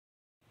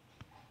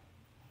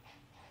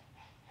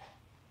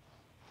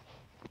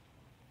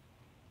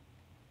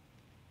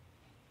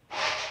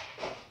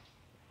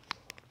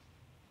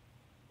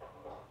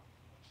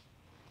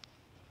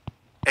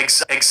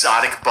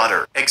exotic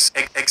butter,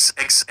 exotic butters,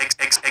 exotic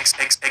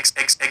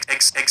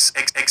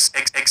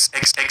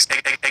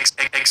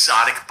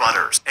butters, exotic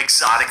butters, exotic butters,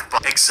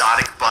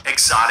 exotic butters, exotic butters,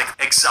 exotic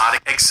butters,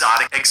 exotic butters,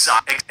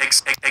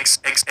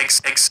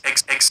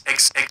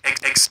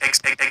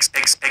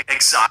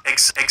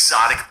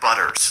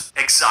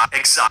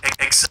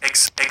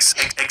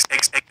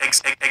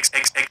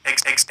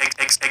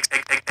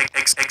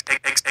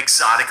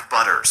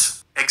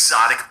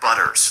 exotic butters, exotic butters, exotic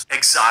butters, exotic butters, exotic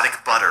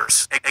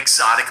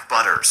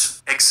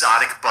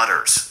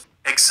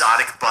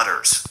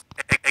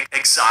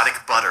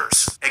exotic butters, exotic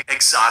butters,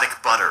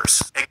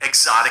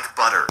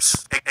 exotic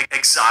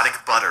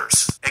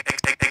butters,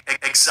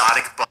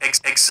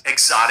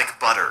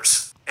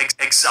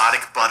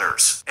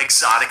 exotic butters, exotic butters, exotic butters, exotic butters,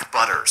 exotic butters, exotic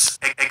butters,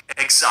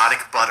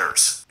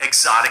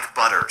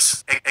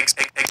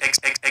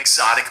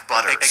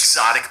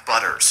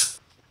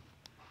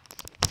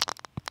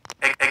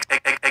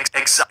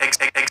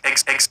 exotic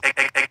butters,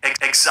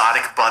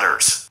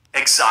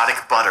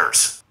 exotic butters, exotic butters, exotic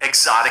butters,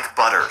 exotic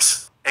butters,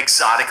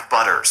 exotic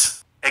butters,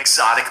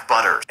 exotic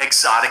butter,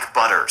 exotic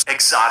butters,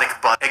 exotic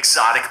butters,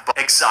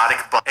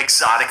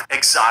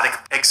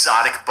 exotic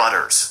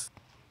butters,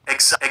 exotic butters,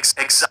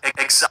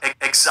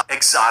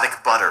 exotic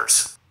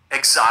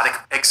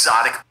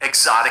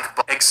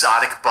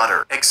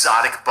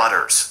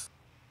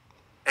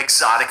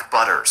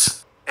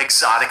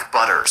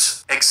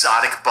butters, exotic butters,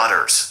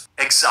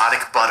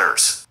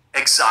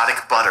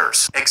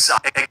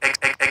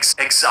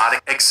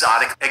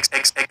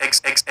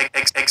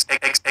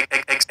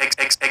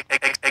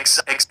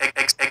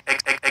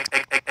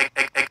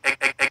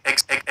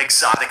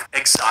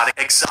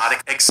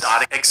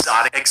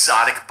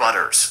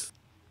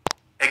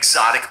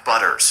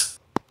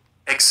 exotic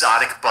butters,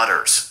 exotic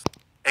butters,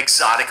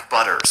 exotic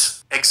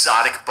butters,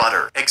 exotic butters,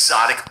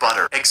 exotic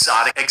butter,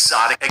 exotic butter,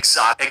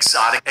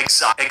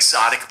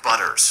 exotic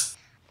butters.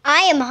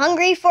 I am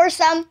hungry for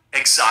some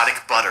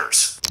exotic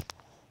butters.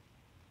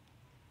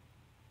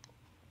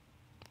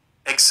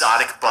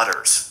 Exotic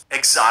butters,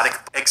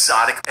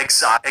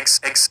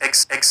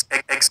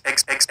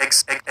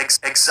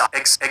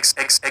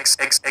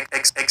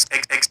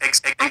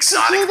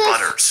 exotic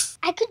butters.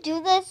 I could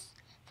do this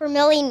for a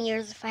million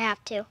years if I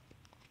have to.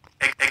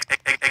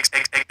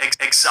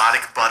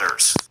 Exotic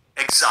butters,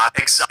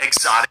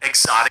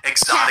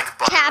 exotic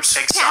butters,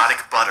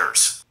 exotic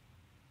butters.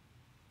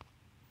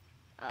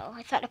 Oh,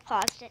 I thought I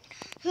paused it.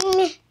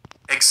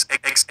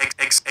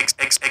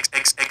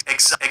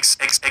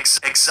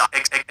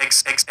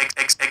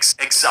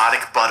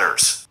 Exotic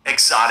butters,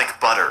 exotic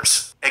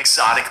butters,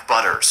 exotic butters, exotic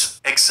butters,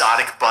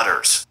 exotic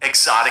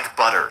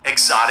butter,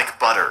 exotic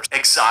butters,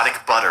 exotic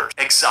butters,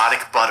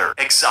 exotic butter,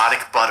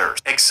 exotic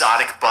butters,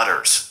 exotic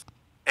butters,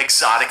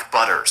 exotic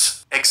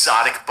butters,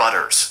 exotic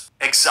butters,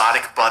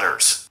 exotic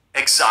butters,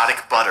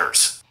 exotic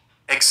butters,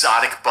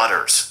 exotic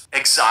butters,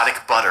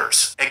 exotic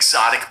butters,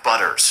 exotic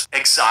butters,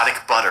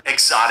 exotic butter,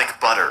 exotic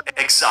butter,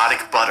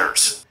 exotic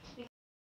butters.